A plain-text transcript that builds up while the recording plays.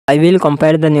I will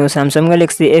compare the new Samsung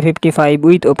Galaxy A55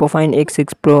 with Oppo Find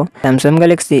X6 Pro. Samsung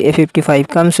Galaxy A55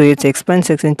 comes with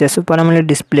 6.6 inches Super AMOLED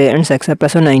display and success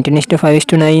ratio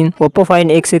 19:5:9. Oppo Find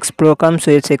X6 Pro comes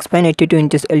with 6.82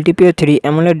 inches LTPO3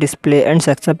 AMOLED display and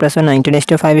success ratio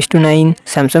 19:5:9.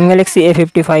 Samsung Galaxy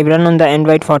A55 run on the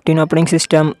Android 14 operating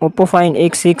system. Oppo Find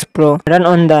X6 Pro run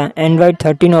on the Android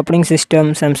 13 operating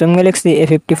system. Samsung Galaxy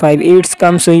A55 it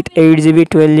comes with 8GB,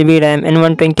 12GB RAM and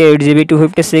 128GB,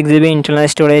 256GB internal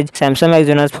storage. Samsung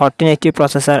Exynos 1480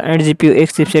 processor and GPU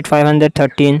X chipset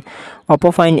 513. Oppo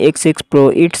Find X6 Pro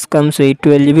it comes with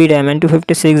 12GB RAM and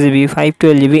 256GB,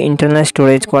 512GB internal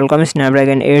storage. Qualcomm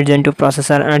Snapdragon 8 Gen 2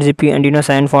 processor and GPU Adreno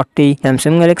 740.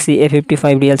 Samsung Galaxy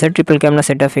A55 real set triple camera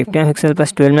setup 50MP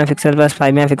plus 12MP plus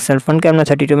 5MP front camera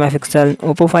 32MP.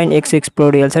 Oppo Find X6 Pro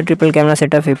real set triple camera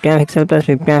setup 50MP plus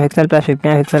 50MP plus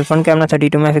 50MP front camera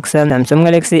 32MP. Samsung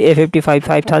Galaxy A55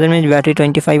 5000mAh battery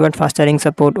 25W fast charging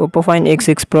support. Oppo Find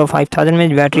X6 Pro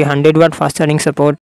 5000mAh battery 100W fast charging support.